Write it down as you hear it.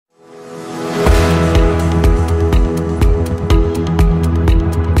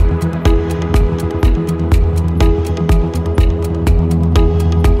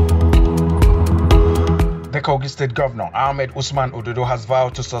Kogi State Governor Ahmed Usman Ododo has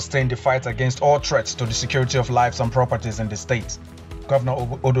vowed to sustain the fight against all threats to the security of lives and properties in the state. Governor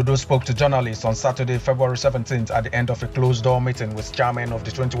Ododo spoke to journalists on Saturday, February 17th at the end of a closed-door meeting with chairmen of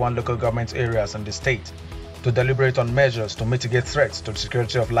the 21 local government areas in the state to deliberate on measures to mitigate threats to the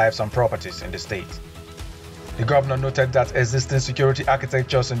security of lives and properties in the state. The governor noted that existing security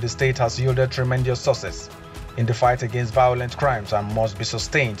architectures in the state has yielded tremendous success in the fight against violent crimes and must be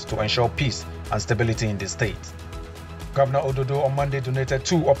sustained to ensure peace and stability in the state. Governor Ododo on Monday donated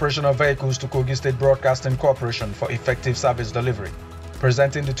 2 operational vehicles to Kogi State Broadcasting Corporation for effective service delivery.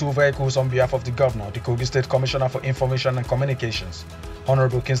 Presenting the 2 vehicles on behalf of the governor, the Kogi State Commissioner for Information and Communications,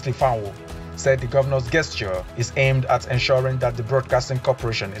 Honorable Kingsley Fanwo, said the governor's gesture is aimed at ensuring that the Broadcasting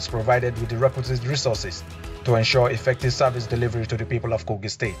Corporation is provided with the requisite resources to ensure effective service delivery to the people of Kogi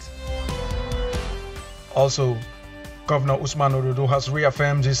State. Also, Governor Usman Ododo has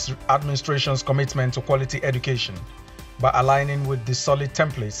reaffirmed his administration's commitment to quality education by aligning with the solid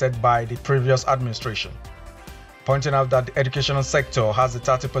template set by the previous administration, pointing out that the educational sector has a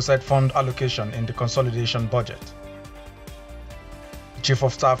 30% fund allocation in the consolidation budget. The Chief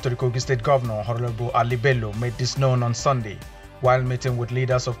of Staff to the Kogi State Governor, Honorable Ali Bello, made this known on Sunday while meeting with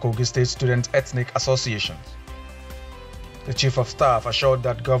leaders of Kogi State Student Ethnic Associations. The Chief of Staff assured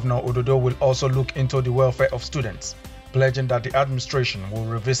that Governor Ododo will also look into the welfare of students, pledging that the administration will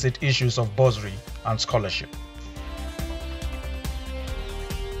revisit issues of bursary and scholarship.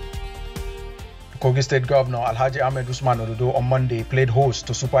 The Kogi State Governor Alhaji Ahmed Usman Ododo on Monday played host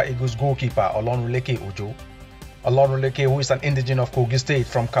to Super Eagles goalkeeper Olonruleke Ojo. Olonruleke, who is an indigene of Kogi State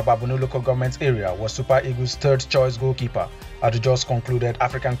from Kababunu local government area, was Super Eagles' third-choice goalkeeper at the just concluded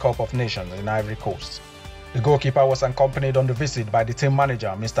African Cup of Nations in Ivory Coast. The goalkeeper was accompanied on the visit by the team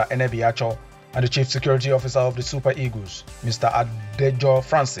manager, Mr. Enebi Acho, and the Chief Security Officer of the Super Eagles, Mr. Adejo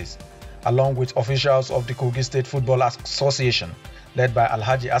Francis, along with officials of the Kogi State Football Association, led by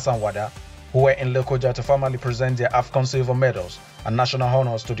Alhaji Hassan Wada, who were in Lokoja to formally present their AFCON silver medals and national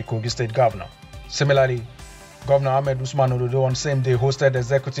honors to the Kogi State Governor. Similarly, Governor Ahmed Usman Ododo on same day hosted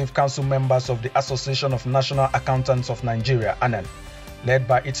Executive Council members of the Association of National Accountants of Nigeria, ANAN, led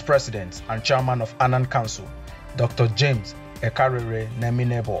by its president and chairman of ANAN Council, Dr. James Ekarere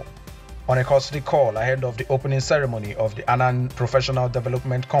Neminebo, on a custody call ahead of the opening ceremony of the ANAN Professional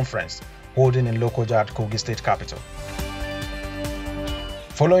Development Conference holding in Lokoja at Kogi State Capital.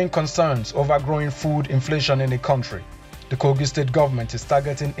 Following concerns over growing food inflation in the country, the Kogi State government is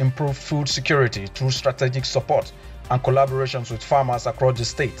targeting improved food security through strategic support and collaborations with farmers across the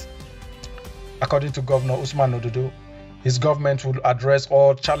state. According to Governor Usman Ododo, his government will address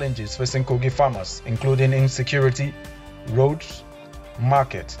all challenges facing Kogi farmers, including insecurity, roads,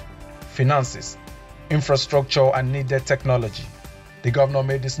 market, finances, infrastructure, and needed technology. The governor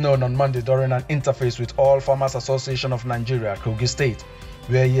made this known on Monday during an interface with All Farmers Association of Nigeria, Kogi State,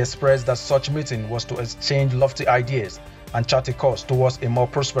 where he expressed that such meeting was to exchange lofty ideas and chart a course towards a more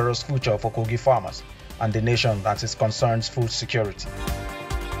prosperous future for Kogi farmers and the nation as it concerns food security.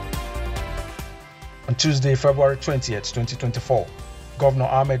 On Tuesday, February 20th, 2024, Governor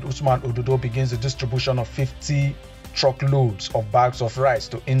Ahmed Usman Ododo begins the distribution of 50 truckloads of bags of rice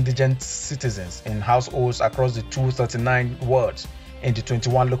to indigent citizens in households across the 239 wards in the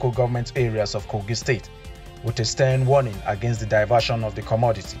 21 local government areas of Kogi State, with a stern warning against the diversion of the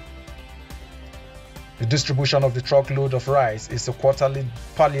commodity. The distribution of the truckload of rice is a quarterly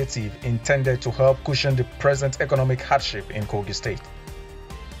palliative intended to help cushion the present economic hardship in Kogi State.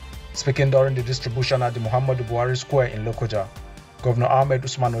 Speaking during the distribution at the Muhammadu Buhari Square in Lokoja, Governor Ahmed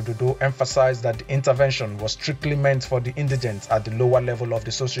Usman Ododo emphasized that the intervention was strictly meant for the indigents at the lower level of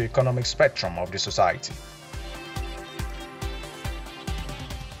the socio-economic spectrum of the society.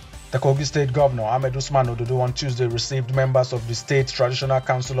 The Kogi State Governor Ahmed Usman Ododo on Tuesday received members of the State Traditional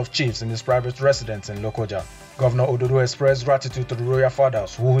Council of Chiefs in his private residence in Lokoja. Governor Ododo expressed gratitude to the royal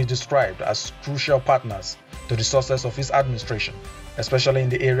fathers, who he described as crucial partners to the success of his administration, especially in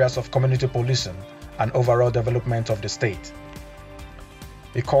the areas of community policing and overall development of the state.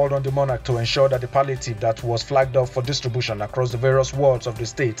 He called on the monarch to ensure that the palliative that was flagged off for distribution across the various wards of the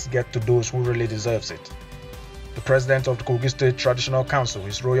state get to those who really deserve it. The President of the Kogi State Traditional Council,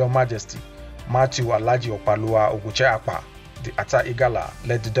 His Royal Majesty Matthew Alhaji Opalua Ogucheakpa, the Ata Igala,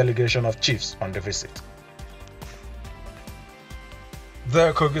 led the delegation of chiefs on the visit.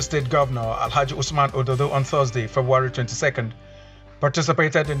 The Kogi State Governor Alhaji Usman Ododo on Thursday, February 22nd,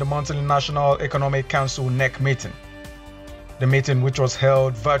 participated in the monthly National Economic Council NEC meeting. The meeting, which was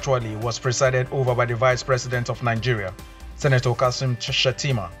held virtually, was presided over by the Vice President of Nigeria, Senator Kasim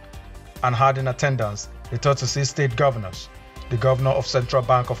Shettima, and had in attendance the 36 state governors, the Governor of Central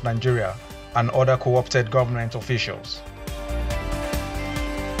Bank of Nigeria, and other co-opted government officials.